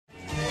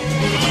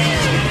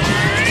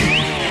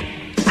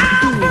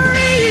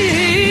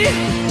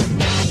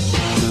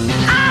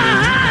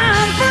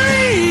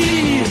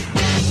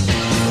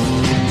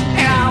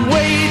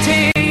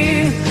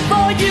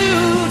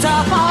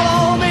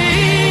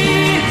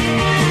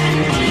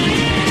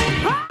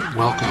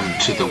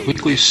to the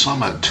weekly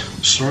summit,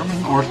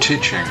 sermon or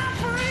teaching.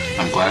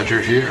 I'm glad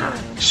you're here.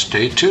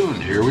 Stay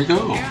tuned. Here we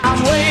go.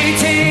 I'm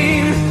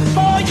waiting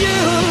for you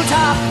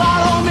to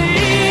follow me.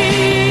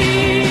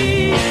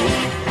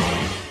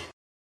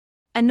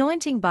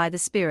 Anointing by the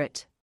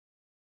Spirit.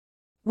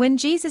 When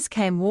Jesus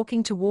came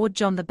walking toward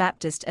John the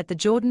Baptist at the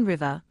Jordan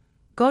River,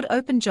 God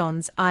opened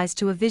John's eyes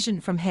to a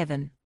vision from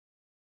heaven.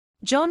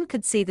 John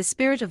could see the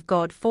Spirit of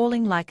God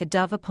falling like a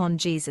dove upon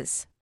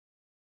Jesus.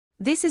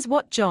 This is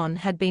what John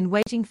had been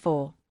waiting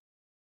for.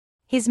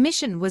 His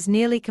mission was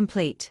nearly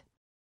complete.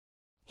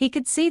 He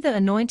could see the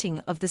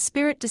anointing of the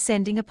Spirit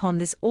descending upon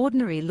this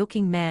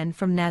ordinary-looking man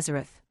from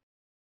Nazareth.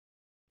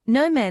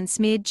 No man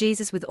smeared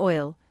Jesus with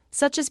oil,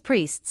 such as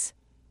priests,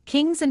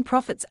 kings and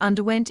prophets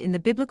underwent in the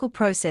biblical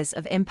process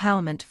of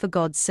empowerment for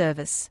God's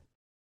service.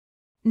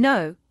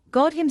 No,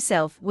 God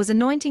Himself was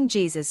anointing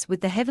Jesus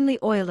with the heavenly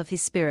oil of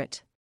His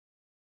Spirit.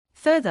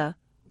 Further,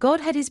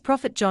 God had His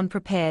prophet John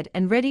prepared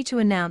and ready to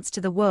announce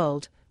to the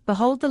world,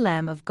 "Behold the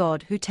Lamb of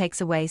God who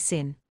takes away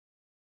sin."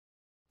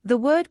 The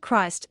word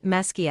Christ,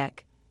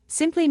 Maschiach,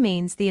 simply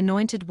means the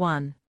Anointed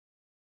One.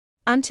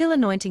 Until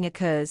anointing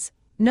occurs,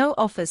 no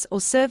office or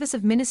service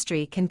of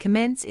ministry can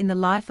commence in the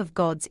life of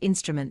God's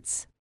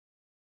instruments.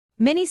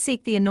 Many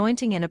seek the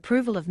anointing and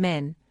approval of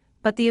men,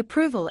 but the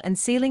approval and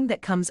sealing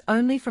that comes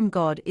only from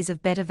God is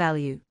of better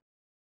value.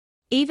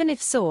 Even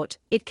if sought,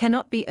 it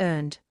cannot be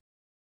earned.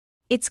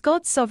 It's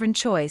God's sovereign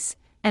choice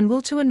and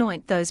will to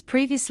anoint those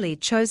previously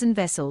chosen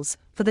vessels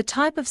for the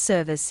type of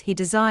service He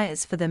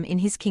desires for them in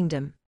His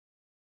kingdom.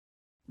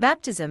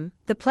 Baptism,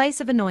 the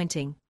place of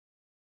anointing.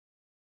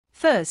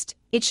 First,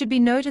 it should be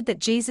noted that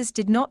Jesus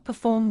did not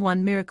perform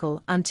one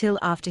miracle until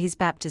after His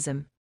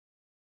baptism.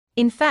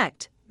 In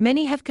fact,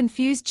 many have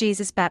confused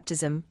Jesus'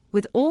 baptism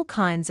with all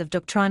kinds of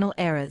doctrinal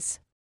errors.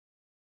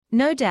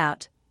 No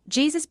doubt,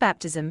 Jesus'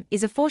 baptism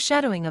is a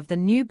foreshadowing of the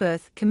new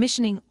birth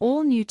commissioning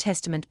all New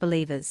Testament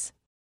believers.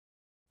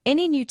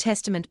 Any New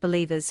Testament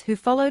believers who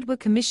followed were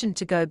commissioned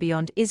to go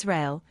beyond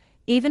Israel,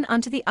 even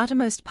unto the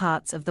uttermost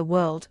parts of the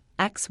world,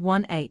 Acts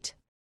 1:8.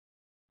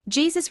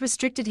 Jesus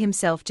restricted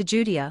Himself to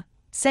Judea,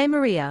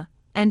 Samaria,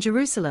 and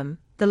Jerusalem,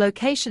 the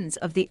locations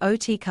of the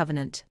OT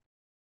covenant.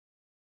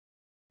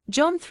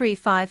 John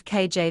 3:5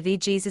 KJV.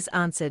 Jesus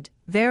answered,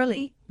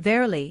 "Verily,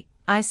 verily,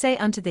 I say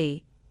unto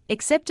thee,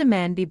 except a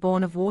man be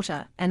born of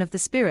water and of the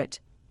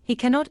Spirit, he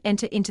cannot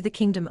enter into the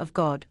kingdom of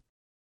God."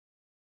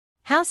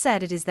 How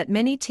sad it is that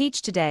many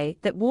teach today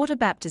that water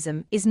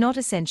baptism is not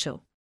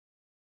essential.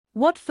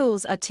 What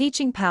fools are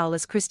teaching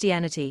powerless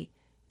Christianity,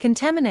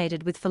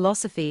 contaminated with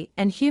philosophy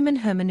and human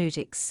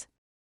hermeneutics.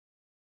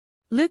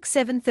 Luke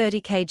 7:30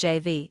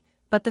 KJV.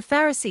 But the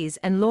Pharisees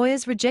and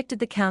lawyers rejected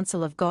the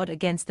counsel of God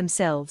against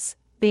themselves,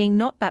 being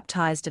not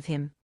baptized of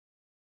Him.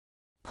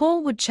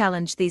 Paul would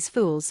challenge these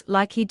fools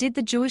like he did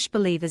the Jewish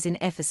believers in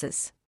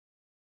Ephesus.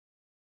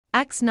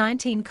 Acts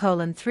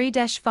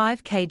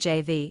 19:3-5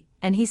 KJV.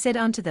 And he said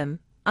unto them,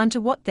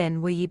 Unto what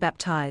then were ye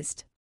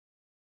baptized?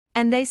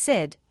 And they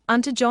said,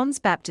 Unto John's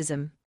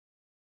baptism.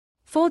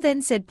 For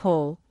then said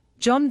Paul,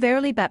 John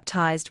verily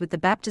baptized with the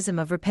baptism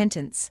of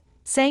repentance,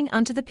 saying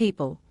unto the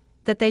people,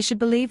 that they should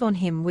believe on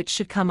Him which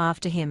should come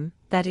after him,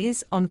 that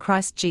is, on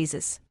Christ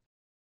Jesus.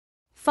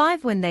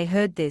 5 When they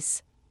heard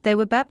this, they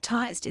were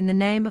baptized in the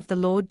name of the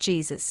Lord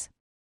Jesus.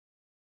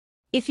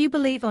 If you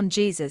believe on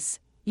Jesus,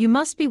 you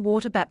must be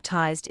water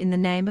baptized in the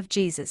name of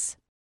Jesus.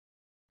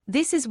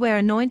 This is where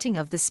anointing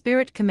of the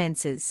Spirit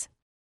commences.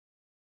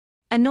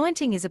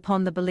 Anointing is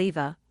upon the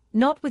believer,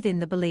 not within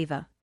the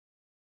believer.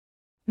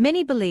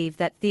 Many believe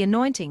that the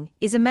anointing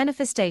is a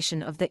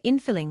manifestation of the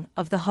infilling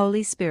of the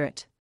Holy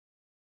Spirit.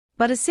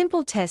 But a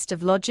simple test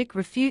of logic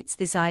refutes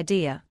this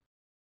idea.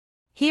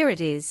 Here it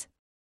is.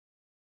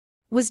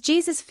 Was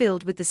Jesus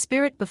filled with the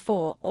Spirit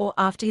before or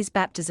after His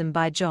baptism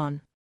by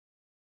John?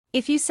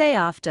 If you say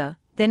after,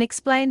 then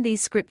explain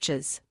these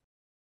scriptures.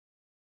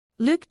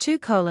 Luke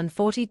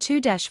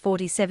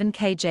 2:42-47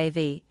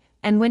 KJV.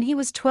 And when he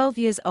was 12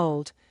 years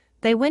old,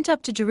 they went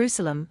up to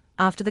Jerusalem,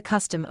 after the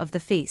custom of the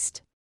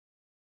feast.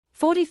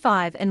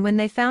 45 And when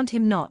they found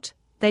Him not,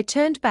 they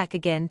turned back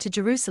again to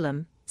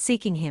Jerusalem,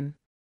 seeking Him.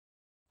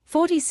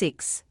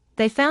 46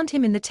 They found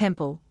Him in the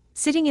temple,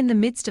 sitting in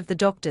the midst of the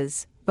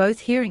doctors, both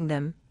hearing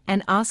them,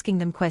 and asking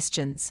them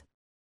questions.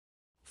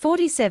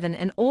 47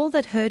 And all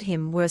that heard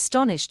Him were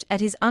astonished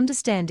at His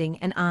understanding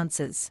and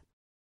answers.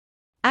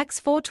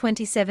 Acts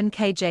 4:27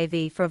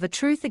 KJV. For of a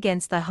truth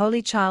against thy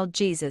holy child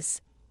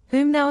Jesus,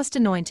 whom thou hast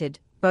anointed,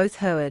 both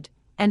Herod,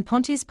 and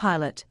Pontius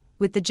Pilate,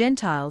 with the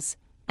Gentiles,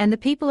 and the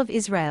people of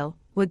Israel,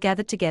 were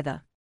gathered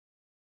together.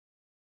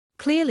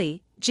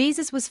 Clearly,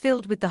 Jesus was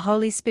filled with the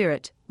Holy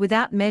Spirit,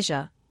 without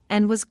measure,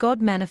 and was God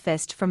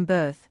manifest from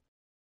birth.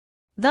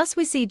 Thus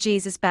we see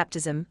Jesus'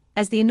 baptism,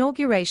 as the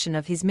inauguration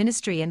of His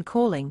ministry and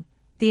calling,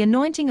 the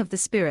anointing of the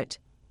Spirit,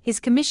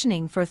 His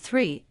commissioning for a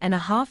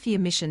 3.5-year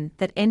mission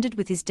that ended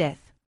with His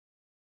death.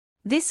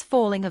 This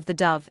falling of the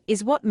dove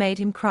is what made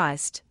Him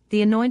Christ,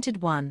 the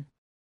Anointed One.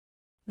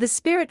 The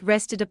Spirit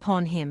rested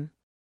upon Him.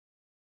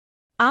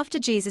 After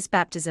Jesus'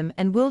 baptism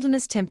and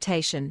wilderness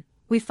temptation,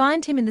 we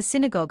find him in the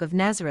synagogue of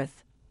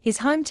Nazareth, his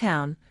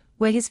hometown,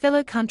 where his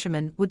fellow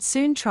countrymen would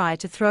soon try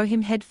to throw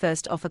him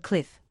headfirst off a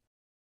cliff.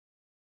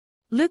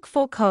 Luke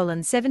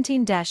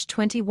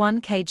 4:17-21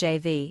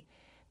 KJV,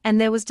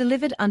 and there was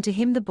delivered unto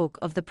him the book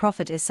of the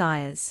prophet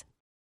Esaias.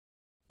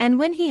 And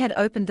when he had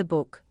opened the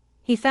book,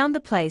 he found the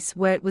place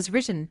where it was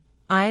written,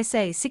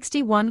 Isaiah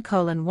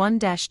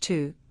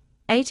 61:1-2,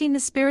 18 The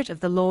Spirit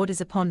of the Lord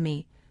is upon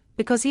me,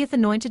 because he hath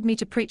anointed me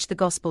to preach the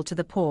gospel to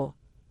the poor.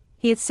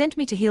 He hath sent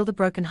me to heal the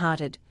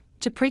brokenhearted,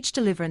 to preach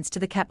deliverance to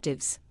the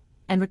captives,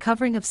 and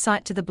recovering of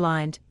sight to the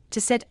blind,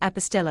 to set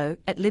apostello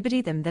at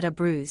liberty them that are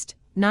bruised.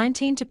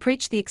 19 To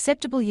preach the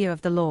acceptable year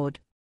of the Lord.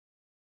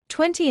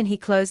 20 And he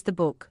closed the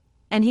book,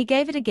 and he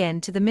gave it again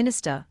to the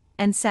minister,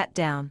 and sat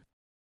down.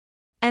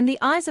 And the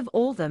eyes of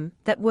all them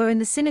that were in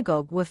the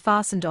synagogue were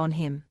fastened on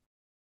him.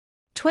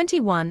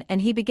 21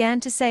 And he began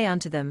to say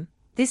unto them,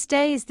 This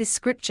day is this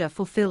scripture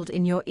fulfilled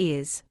in your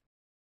ears.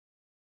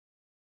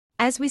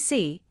 As we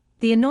see,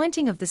 the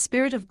anointing of the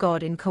Spirit of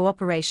God in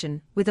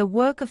cooperation with a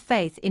work of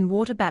faith in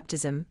water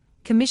baptism,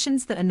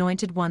 commissions the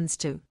anointed ones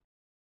to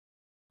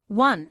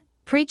 1.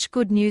 Preach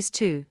good news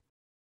 2.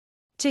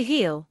 To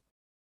heal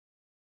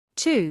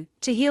 2.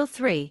 To heal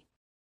 3.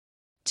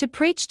 To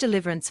preach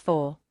deliverance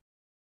 4.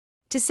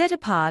 To set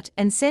apart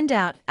and send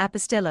out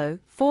apostello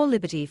 4.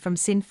 Liberty from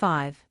sin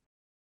 5.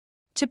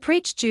 To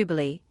preach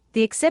Jubilee,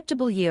 the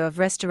acceptable year of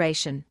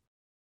restoration.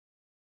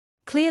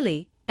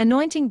 Clearly,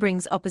 anointing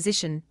brings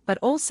opposition, but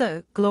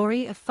also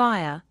glory of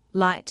fire,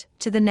 light,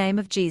 to the name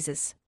of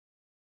Jesus.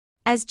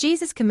 As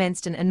Jesus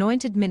commenced an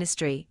anointed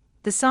ministry,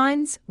 the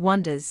signs,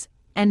 wonders,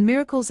 and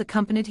miracles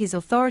accompanied his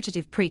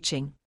authoritative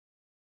preaching.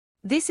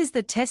 This is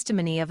the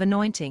testimony of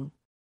anointing.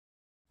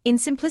 In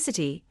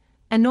simplicity,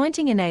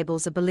 anointing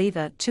enables a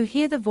believer to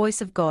hear the voice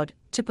of God,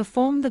 to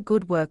perform the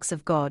good works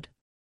of God.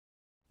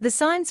 The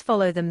signs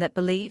follow them that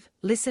believe,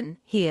 listen,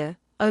 hear,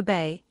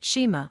 obey,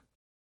 Shema.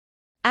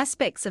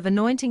 Aspects of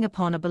anointing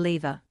upon a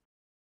believer.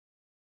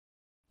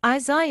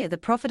 Isaiah the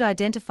prophet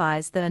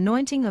identifies the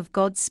anointing of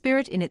God's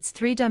Spirit in its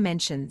 3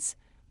 dimensions,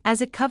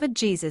 as it covered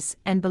Jesus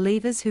and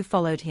believers who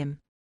followed him.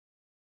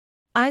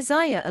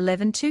 Isaiah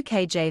 11:2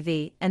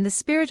 KJV And the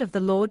Spirit of the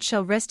Lord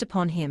shall rest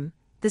upon him,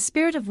 the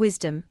Spirit of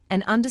wisdom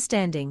and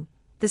understanding,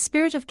 the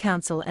Spirit of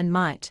counsel and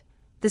might,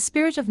 the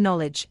Spirit of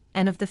knowledge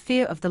and of the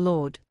fear of the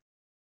Lord.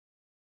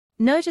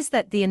 Notice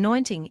that the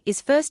anointing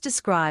is first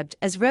described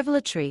as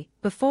revelatory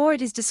before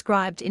it is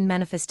described in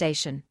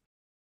manifestation.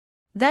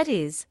 That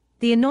is,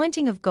 the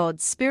anointing of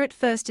God's Spirit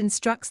first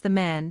instructs the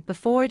man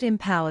before it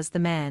empowers the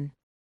man.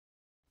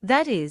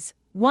 That is,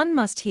 one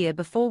must hear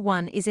before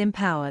one is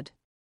empowered.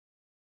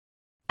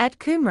 At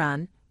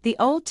Qumran, the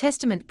Old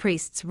Testament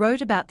priests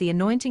wrote about the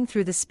anointing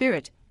through the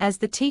Spirit as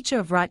the teacher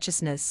of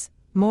righteousness,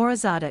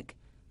 Morazadok,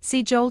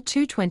 see Joel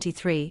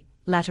 2:23,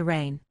 latter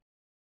rain.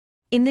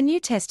 In the New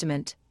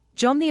Testament,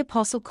 John the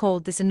Apostle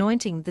called this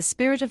anointing the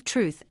Spirit of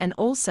truth and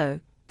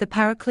also the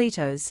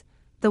Parakletos,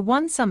 the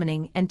one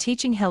summoning and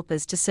teaching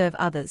helpers to serve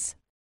others.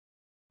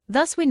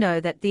 Thus we know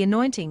that the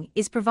anointing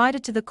is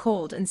provided to the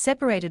called and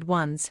separated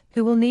ones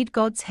who will need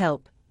God's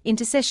help,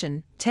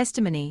 intercession,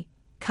 testimony,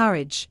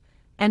 courage,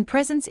 and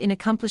presence in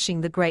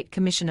accomplishing the Great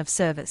Commission of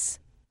service.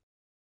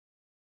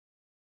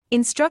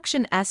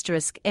 Instruction *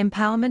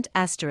 empowerment *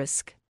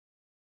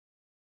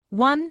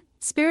 1.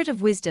 Spirit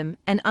of wisdom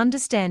and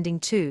understanding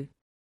 2.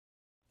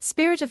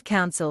 Spirit of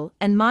counsel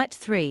and might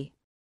 3.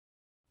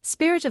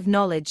 Spirit of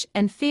knowledge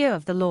and fear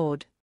of the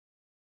Lord.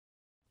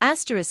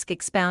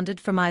 Expounded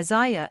from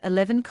Isaiah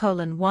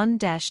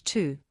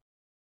 11:1-2.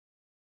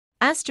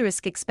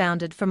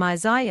 Expounded from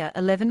Isaiah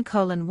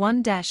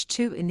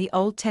 11:1-2 In the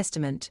Old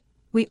Testament,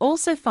 we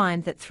also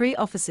find that 3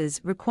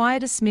 offices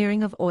required a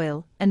smearing of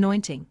oil,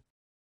 anointing.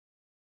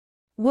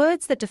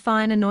 Words that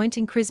define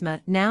anointing: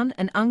 charisma, noun,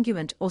 and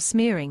unguent or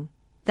smearing,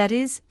 that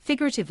is,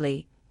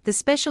 figuratively, the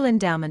special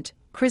endowment,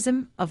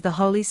 chrism, of the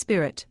Holy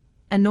Spirit,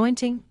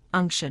 anointing,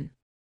 unction.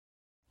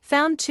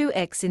 Found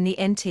 2x in the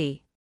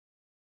NT.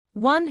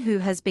 1. Who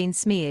has been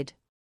smeared.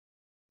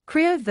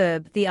 Creo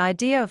verb, the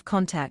idea of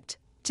contact,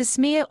 to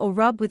smear or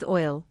rub with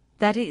oil,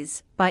 that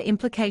is, by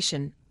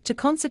implication, to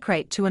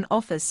consecrate to an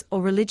office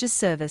or religious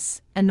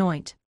service,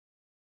 anoint.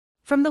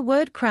 From the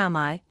word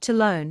kraumai, to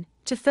loan,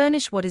 to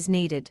furnish what is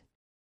needed.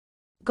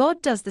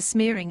 God does the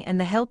smearing and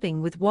the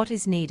helping with what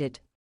is needed.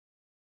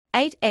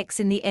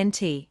 8x in the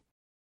NT.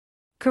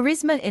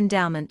 Charisma,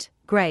 endowment,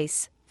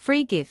 grace,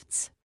 free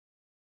gifts.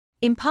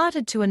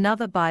 Imparted to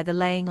another by the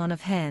laying on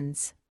of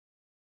hands.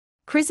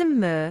 Chrism,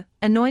 myrrh,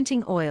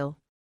 anointing oil.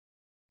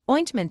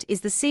 Ointment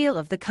is the seal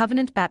of the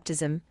covenant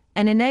baptism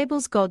and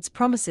enables God's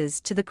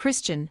promises to the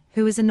Christian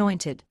who is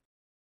anointed.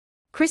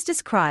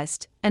 Christus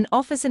Christ, an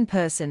office and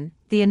person,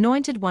 the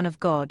anointed one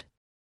of God.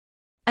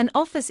 An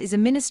office is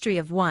a ministry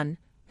of one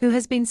who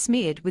has been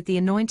smeared with the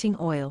anointing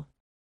oil.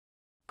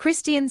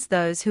 Christians,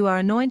 those who are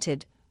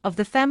anointed, of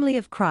the family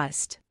of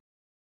Christ.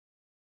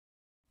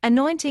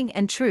 Anointing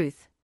and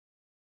truth.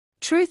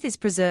 Truth is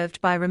preserved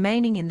by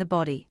remaining in the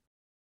body.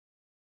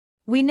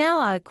 We now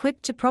are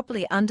equipped to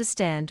properly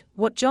understand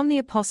what John the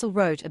Apostle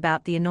wrote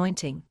about the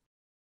anointing.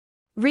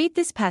 Read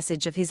this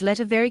passage of his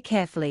letter very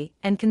carefully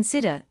and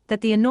consider that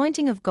the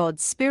anointing of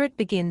God's Spirit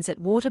begins at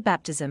water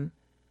baptism,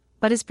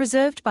 but is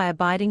preserved by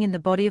abiding in the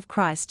body of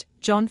Christ.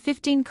 John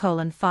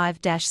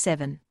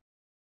 15:5-7.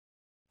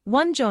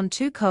 1 John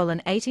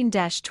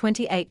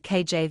 2:18-28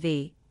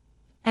 KJV.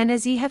 And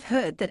as ye have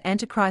heard that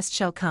Antichrist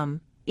shall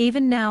come,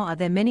 even now are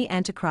there many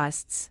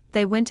Antichrists,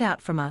 they went out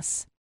from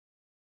us.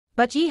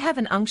 But ye have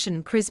an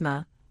unction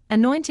charisma,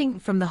 anointing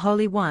from the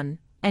Holy One,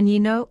 and ye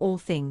know all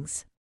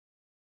things.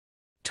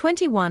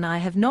 21 I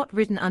have not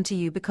written unto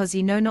you because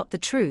ye know not the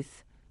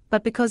truth,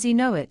 but because ye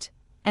know it,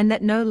 and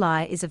that no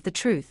lie is of the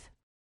truth.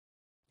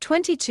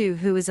 22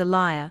 Who is a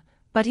liar,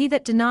 but he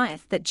that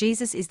denieth that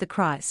Jesus is the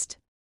Christ?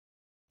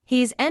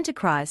 He is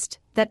Antichrist,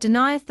 that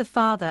denieth the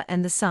Father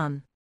and the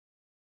Son.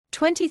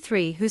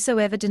 23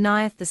 Whosoever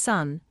denieth the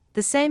Son,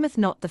 the same hath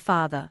not the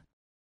Father.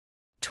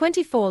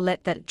 24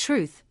 Let that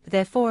truth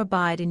therefore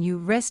abide in you,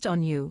 rest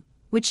on you,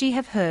 which ye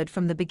have heard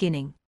from the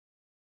beginning.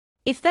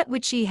 If that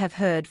which ye have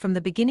heard from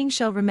the beginning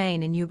shall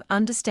remain in you,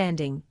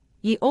 understanding,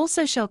 ye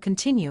also shall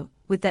continue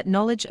with that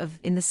knowledge of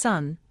in the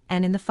Son,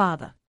 and in the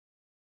Father.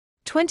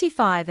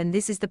 25 And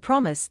this is the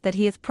promise that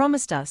he hath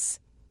promised us,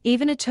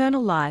 even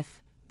eternal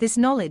life. This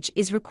knowledge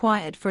is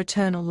required for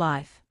eternal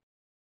life.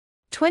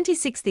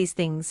 26 These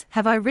things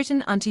have I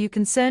written unto you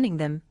concerning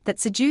them that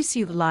seduce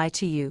you, lie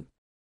to you.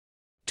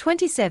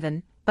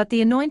 27 But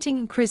the anointing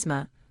and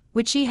charisma,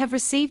 which ye have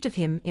received of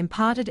him,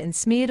 imparted and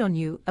smeared on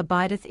you,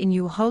 abideth in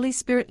you, Holy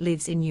Spirit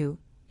lives in you,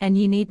 and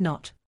ye need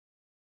not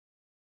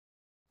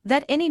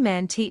that any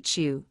man teach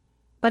you,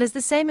 but as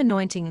the same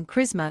anointing and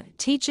charisma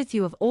teacheth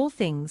you of all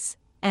things,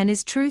 and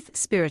is truth,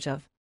 Spirit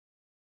of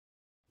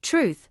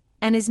truth,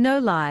 and is no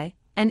lie,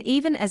 and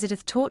even as it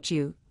hath taught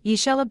you, ye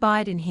shall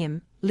abide in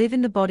him, live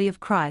in the body of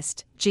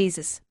Christ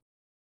Jesus.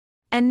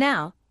 And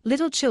now,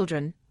 little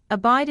children,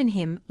 abide in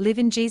him, live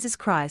in Jesus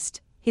Christ,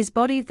 his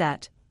body,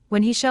 that,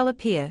 when he shall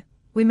appear,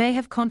 we may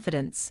have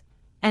confidence,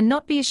 and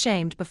not be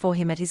ashamed before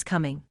him at his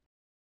coming.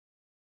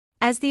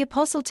 As the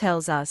Apostle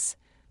tells us,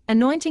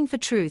 anointing for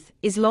truth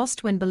is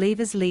lost when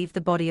believers leave the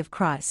body of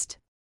Christ.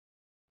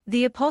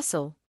 The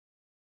Apostle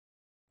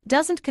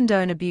doesn't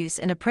condone abuse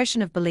and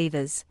oppression of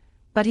believers,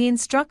 but he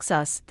instructs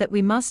us that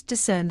we must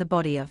discern the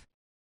body of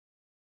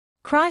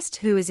Christ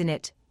who is in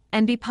it,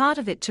 and be part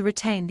of it to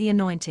retain the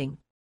anointing.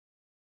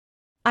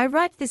 I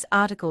write this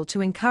article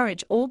to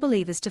encourage all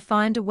believers to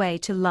find a way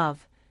to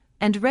love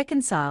and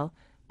reconcile,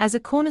 as a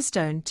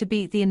cornerstone to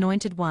be the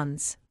anointed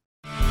ones.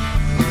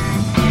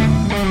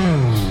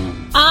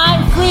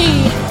 I'm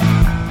free.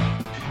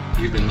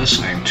 You've been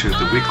listening to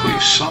the weekly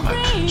Summit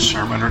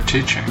Sermon or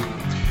Teaching.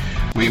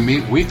 We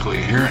meet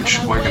weekly here in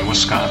Sheboygan,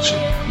 Wisconsin.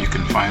 You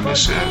can find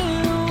us at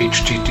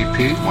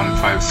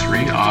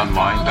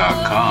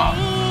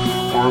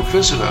http:153online.com or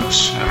visit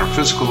us at our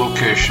physical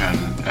location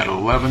at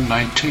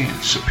 1119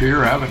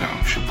 Superior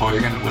Avenue,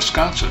 Sheboygan,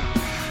 Wisconsin.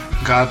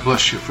 God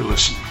bless you for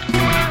listening.